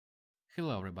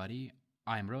Hello everybody,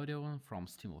 I'm Rodion from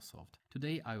Stimulsoft.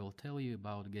 Today I will tell you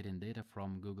about getting data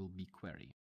from Google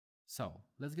BigQuery. So,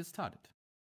 let's get started.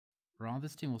 Run the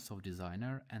Stimulsoft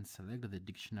designer and select the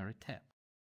Dictionary tab.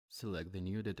 Select the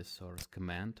New Data Source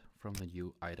command from the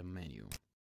New Item menu.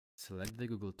 Select the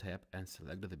Google tab and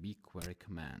select the BigQuery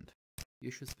command. You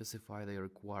should specify the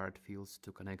required fields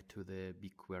to connect to the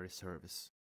BigQuery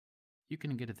service. You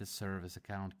can get the service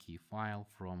account key file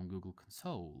from Google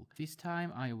Console. This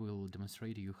time I will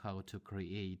demonstrate you how to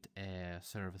create a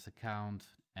service account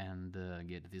and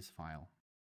get this file.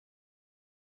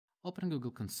 Open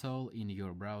Google Console in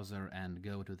your browser and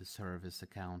go to the Service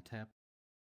Account tab.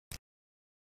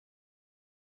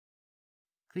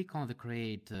 Click on the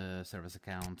Create Service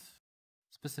Account.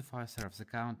 Specify service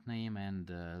account name and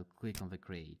click on the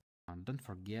Create. Don't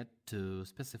forget to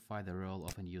specify the role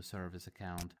of a new service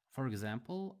account. For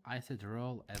example, I set the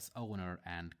role as owner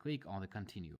and click on the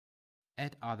Continue.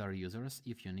 Add other users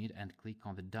if you need and click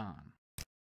on the Done.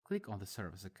 Click on the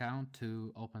service account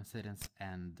to open settings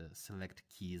and select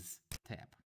Keys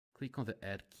tab. Click on the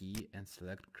Add Key and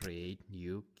select Create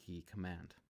New Key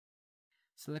command.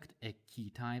 Select a key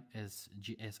type as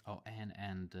JSON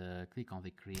and click on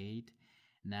the Create.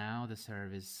 Now the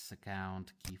service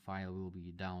account key file will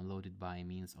be downloaded by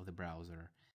means of the browser.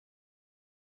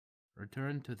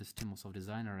 Return to the Stimulsoft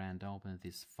designer and open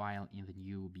this file in the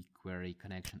new BigQuery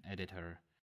connection editor.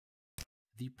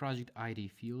 The project ID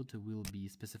field will be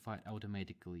specified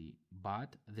automatically,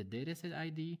 but the dataset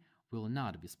ID will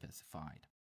not be specified.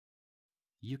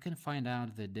 You can find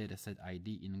out the dataset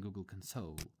ID in Google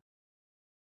Console.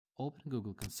 Open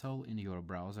Google Console in your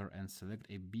browser and select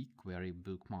a BigQuery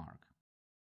bookmark.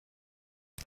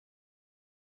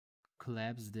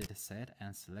 Collapse dataset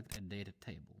and select a data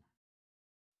table.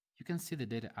 You can see the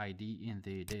data ID in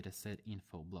the dataset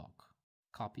info block.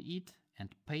 Copy it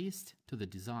and paste to the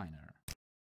designer.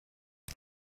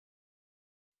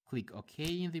 Click OK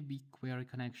in the BigQuery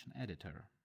connection editor.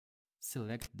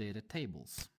 Select Data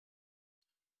Tables.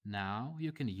 Now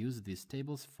you can use these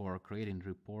tables for creating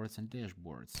reports and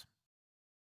dashboards.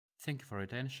 Thank you for your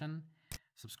attention.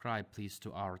 Subscribe please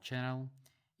to our channel.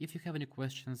 If you have any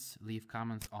questions, leave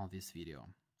comments on this video.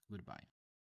 Goodbye.